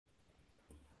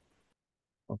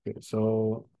Okay,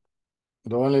 so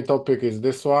the only topic is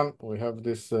this one. We have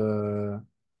this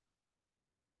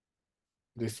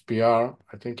PR.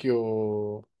 I think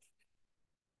you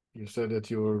said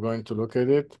that you were going to look at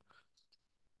it.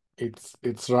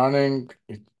 It's running.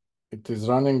 It is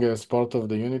running as part of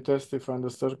the unit test, if I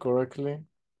understand correctly,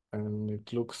 and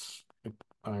it looks.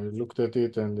 I looked at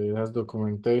it, and it has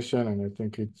documentation, and I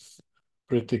think it's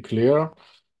pretty clear.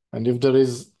 And if there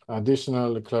is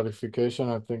additional clarification,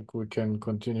 I think we can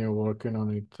continue working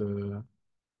on it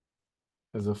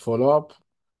as a follow-up.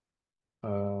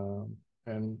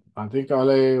 And I think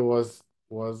Ale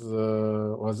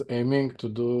was aiming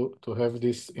to have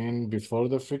this in before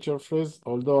the feature freeze,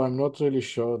 although I'm not really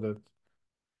sure that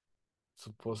it's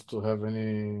supposed to have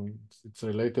any. It's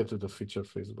related to the feature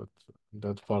freeze, but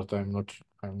that part I'm not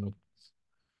an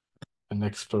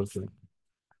expert in.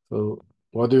 So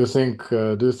what do you think?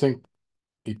 Do you think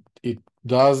it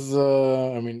does?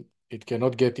 I mean, it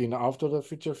cannot get in after the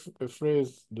feature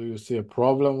freeze. Do you see a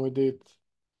problem with it?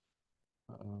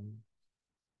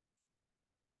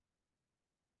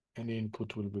 Any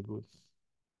input will be good.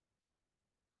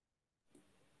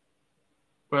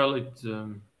 Well,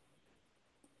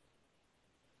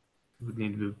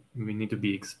 we need to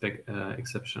be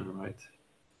exception, right?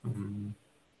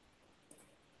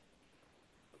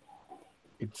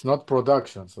 It's not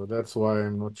production, so that's why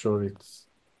I'm not sure it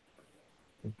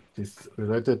is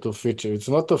related to feature. It's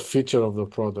not a feature of the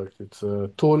product. It's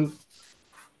a tool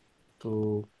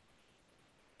to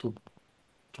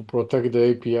protect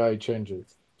the API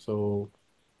changes. So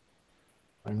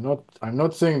I'm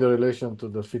not seeing the relation to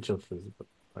the feature freeze, but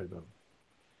I don't.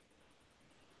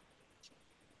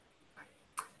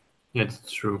 Yeah,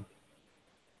 that's true.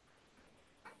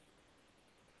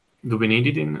 Do we need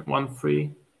it in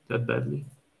 1.3 that badly?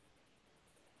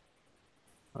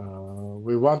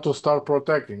 We want to start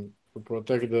protecting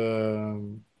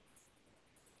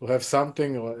to have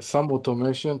something or some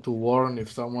automation to warn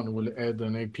if someone will add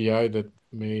an API that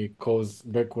may cause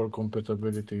backward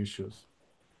compatibility issues.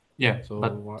 Yeah, but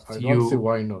So I don't see you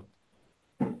why not.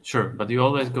 sure, but you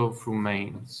always go through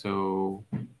main, so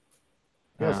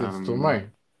Yes, it's to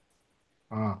mine.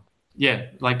 yeah,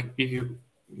 like if you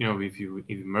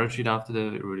merge it after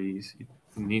the release, it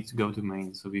needs to go to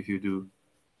main. So if you do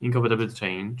incompatibility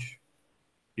change,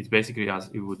 it's basically as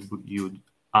it would you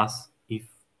as if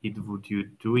it would you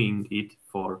doing it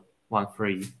for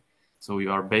 1.3. So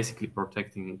you are basically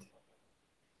protecting it.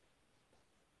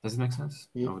 Does it make sense?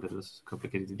 Ye- Oh, that was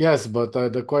complicated. Yes, but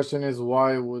the question is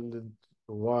why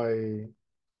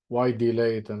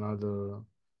delay it another?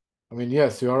 I mean,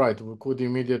 yes, you're right. We could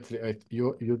immediately.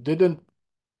 You didn't.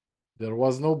 There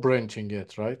was no branching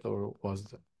yet, right? Or was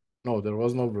there? No, there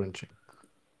was no branching.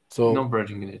 No So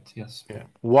bridging in it. Yes. yeah,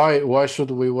 why should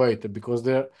we wait? Because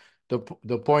the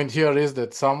point here is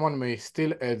that someone may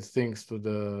still add things to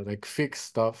the like fix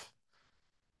stuff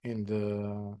in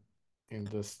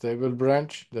the stable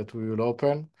branch that we will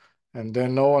open, and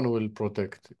then no one will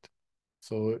protect it.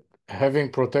 So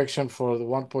having protection for the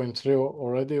 1.3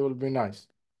 already will be nice.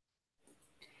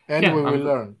 And Yeah. we will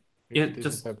learn Yeah. if this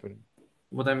is Just happening.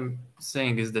 what I'm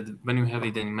saying is that when you have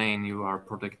it in main, you are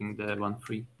protecting the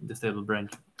 1.3, the stable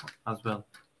branch, as well,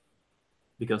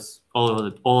 because all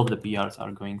of the PRs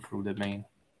are going through the main.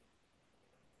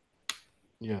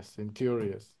 Yes, in theory,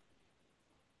 yes.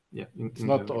 Yeah. It's In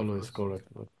not theory, of always course. correct,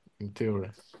 but in theory.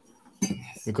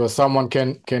 Because someone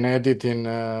can add it in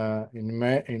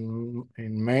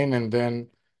main, and then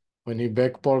when he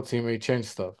backports, he may change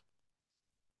stuff.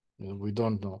 We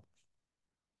don't know.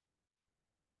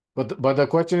 But the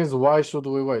question is, why should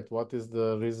we wait? What is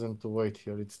the reason to wait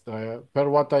here? It's per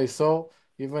what I saw,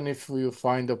 even if you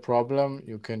find a problem,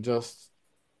 you can just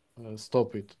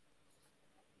stop it.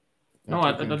 No, Like I,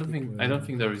 you I can don't keep. think I don't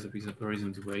think there is a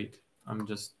reason to wait. I'm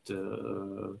just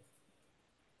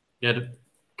yeah,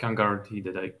 can't guarantee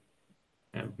that I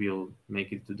will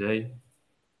make it today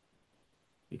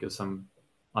because some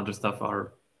other stuff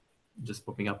are just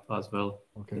popping up as well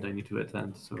Okay. that I need to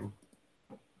attend. So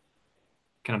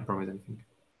cannot promise anything.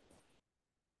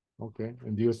 Okay.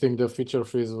 And do you think the feature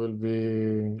freeze will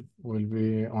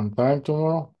be on time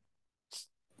tomorrow?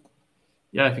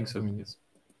 Yeah, I think I so. mean, Yes,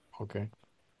 okay.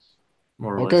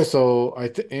 more or Okay, less. so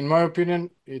in my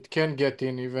opinion, it can get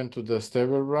in even to the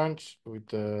stable branch with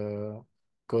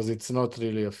because it's not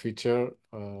really a feature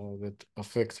that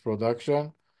affects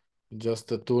production,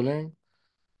 just a tooling.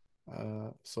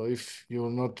 So if you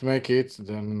not make it,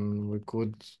 then we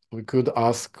could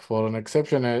ask for an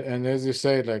exception. And as you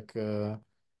say, like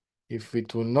if we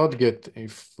not get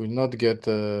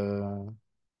a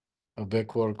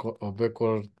backward co- a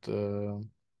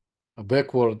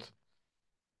backward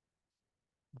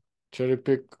cherry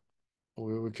pick,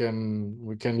 we can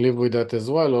live with that as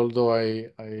well. Although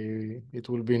it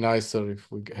will be nicer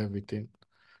if we have it in,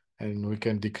 and we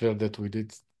can declare that we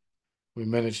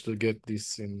managed to get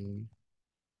this in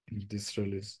this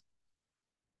release.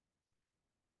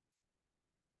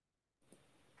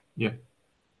 Yeah.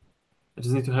 I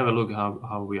just need to have a look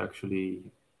how we actually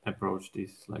approach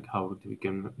this, like how we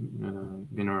can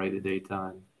generate the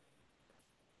data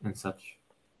and such.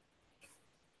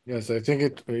 Yes, I think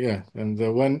it. Yeah, and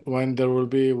when there will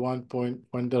be when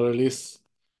the release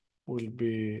will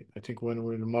be, I think when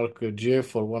we'll mark GA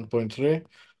for 1.3,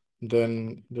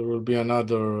 then there will be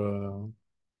another.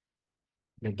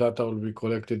 The data will be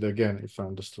collected again, if I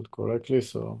understood correctly.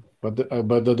 So, but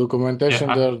the documentation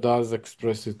Yeah, there does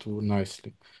express it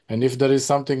nicely. And if there is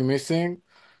something missing,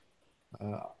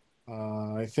 uh,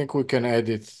 I think we can add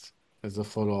it as a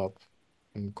follow-up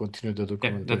and continue the yeah,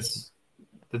 documentation.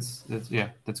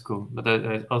 that's cool. But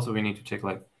also we need to check,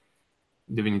 like,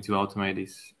 do we need to automate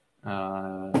this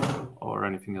or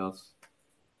anything else?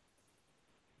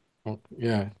 Oh,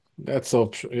 yeah, that's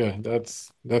option. Yeah,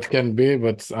 that can be,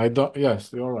 but I don't.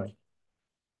 Yes, you're right.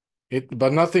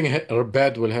 But nothing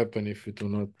bad will happen if you do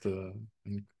not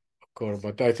occur.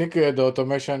 But I think the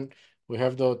automation, we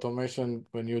have the automation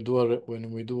when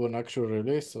we do an actual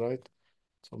release, right?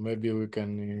 So maybe we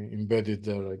can embed it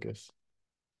there, I guess.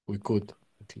 We could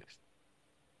at least.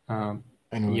 Um,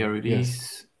 yeah, Anyway,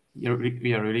 yes.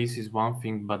 release is one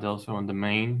thing, but also on the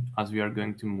main, as we are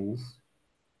going to move,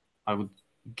 I would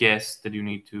guess that you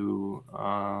need to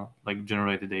like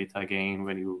generate the data again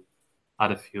when you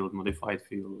add a field, modified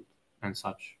field, and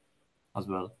such as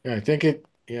well. Yeah, I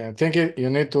think you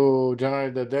need to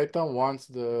generate the data once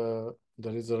there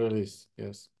is a release.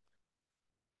 Yes.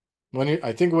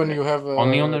 I think when Yeah. you have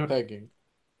Only on tagging.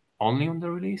 the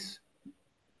release.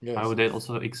 I Yes, would yes.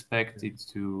 also expect it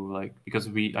to, like, because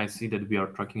I see that we are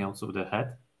tracking also the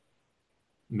head,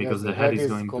 Yes, because the the head head is is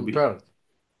going to be, compared.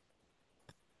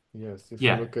 Yes, if you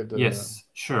yeah, look at the yes,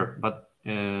 sure, but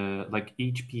like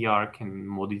each PR can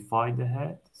modify the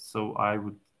head, so I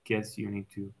would guess you need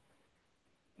to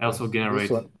also yes, this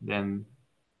generate one, then.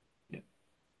 Yeah,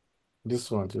 you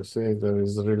see there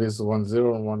is release 10,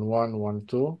 11,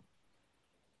 12,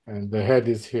 and the head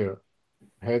is here.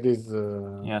 Head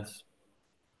yes,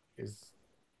 is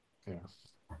yeah.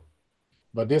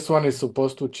 But this one is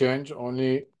supposed to change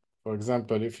only, for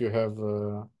example, if you have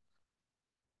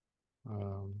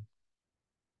um,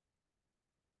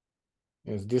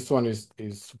 yes, this one is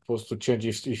supposed to change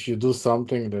if you do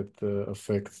something that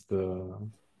affects the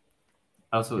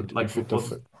also, it like, if it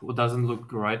affects. what doesn't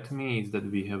look right to me is that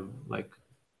we have, like,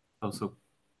 also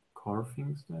core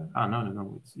things there.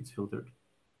 No, it's filtered.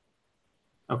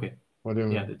 Okay, What do you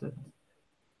yeah, mean?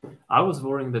 I was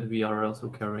worrying that we are also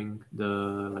carrying the,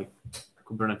 like,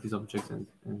 Kubernetes objects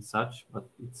and such, but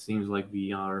it seems like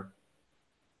we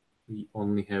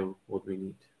only have what we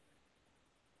need.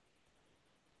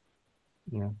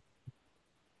 Yeah,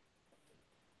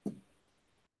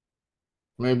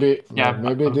 maybe Yeah,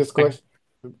 maybe this question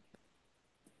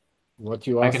what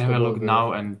you I can ask have a look about the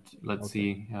now, and let's okay.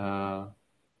 see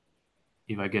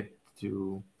if I get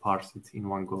to parse it in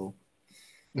one go,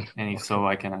 and if Okay. so,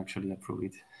 I can actually approve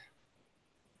it.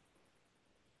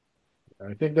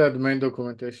 I think that the main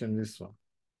documentation is this one.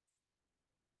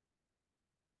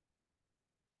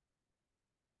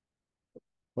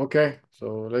 Okay,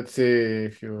 so let's see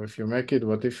if you make it,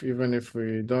 but if even if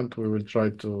we don't, we will try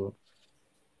to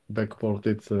backport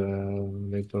it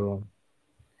later on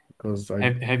because I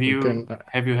Have we can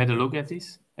have you had a look at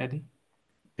this, Eddie?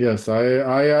 yes I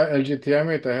LGTM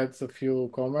it. I had a few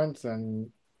comments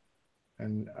and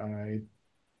I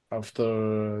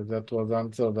after that was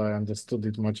answered, I understood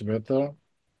it much better.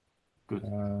 Good,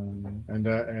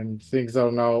 And things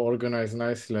are now organized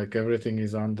nicely, like everything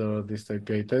is under this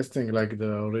API testing, like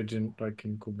the origin, like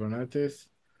in Kubernetes.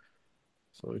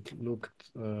 So it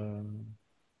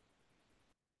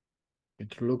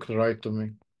looked right to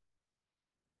me.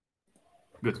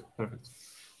 good, perfect.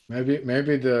 Maybe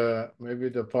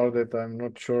the part that I'm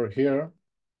not sure here.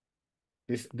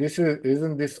 This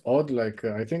isn't this odd? Like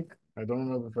I think I don't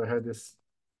know if I had this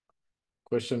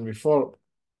question before.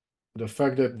 The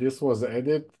fact that this was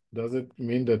added, does it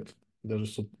mean that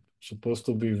there's supposed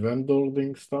to be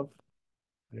vendoring stuff?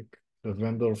 Like the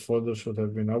vendor folder should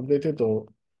have been updated, or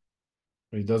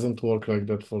it doesn't work like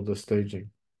that for the staging?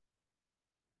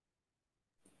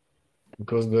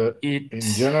 Because in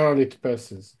It general it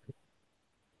passes,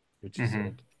 which is mhm.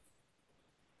 odd.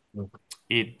 Look,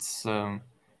 It's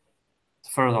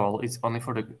first of all, it's only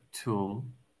for the tool,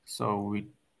 so we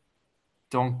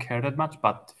don't care that much.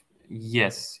 But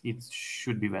yes, it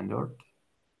should be vendored.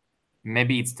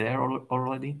 Maybe it's there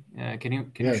already. Can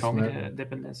you Yes, show me the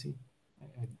dependency?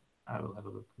 I will have a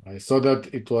look. I saw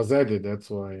that it was added. That's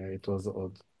why it was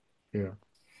odd here.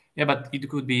 Yeah, but it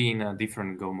could be in a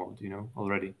different Go mode,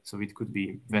 already. So it could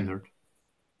be vendored.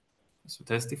 So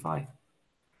testify.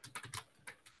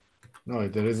 No,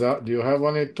 there is a. Do you have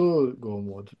only two Go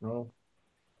mode? No.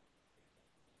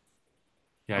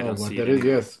 Yeah, I Oh, don't but see it there is,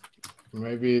 anywhere. yes.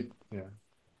 Maybe, yeah.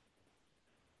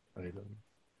 I don't know.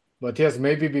 But yes,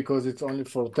 maybe because it's only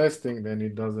for testing, then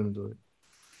it doesn't do it.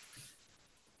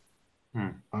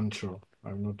 Unsure.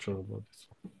 I'm not sure about this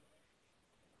one.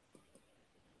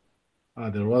 Ah,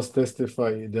 there was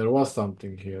testify. There was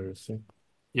something here, you see.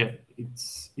 Yeah,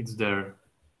 it's there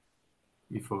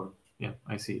before. Yeah,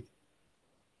 I see it.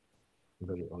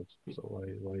 Very odd. So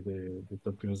why they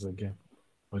disappears again?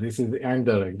 But this is the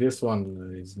indirect. This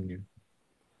one is new.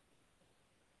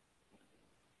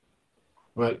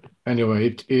 Well,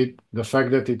 anyway, it the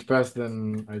fact that it passed,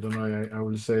 then I don't know. I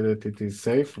will say that it is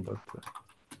safe, but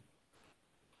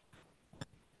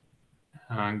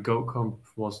GoComp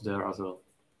was there as well,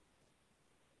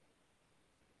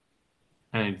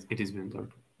 and it is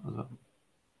vendored as well.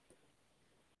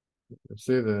 you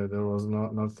see, there was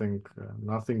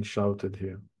nothing shouted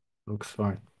here. Looks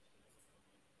fine.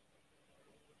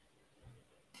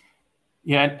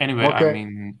 Yeah. Anyway, I Okay.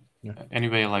 mean, Yeah.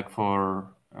 anyway, like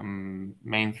for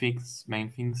main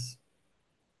things,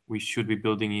 we should be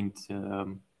building it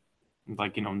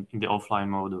like in the offline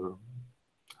mode, or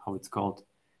how it's called,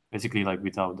 basically like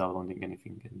without downloading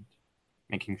anything and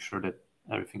making sure that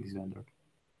everything is rendered.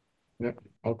 Yeah.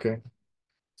 Okay.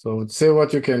 So see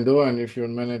what you can do, and if you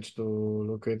manage to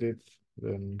look at it,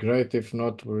 then great. If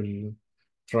not, we'll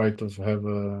try to have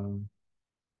a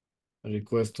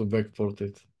request to backport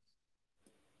it.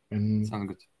 And Sounds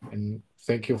good. and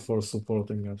thank you for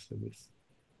supporting us in this.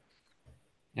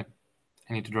 Yep.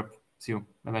 I need to drop. See you.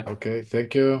 Bye bye. Okay,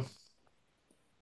 thank you.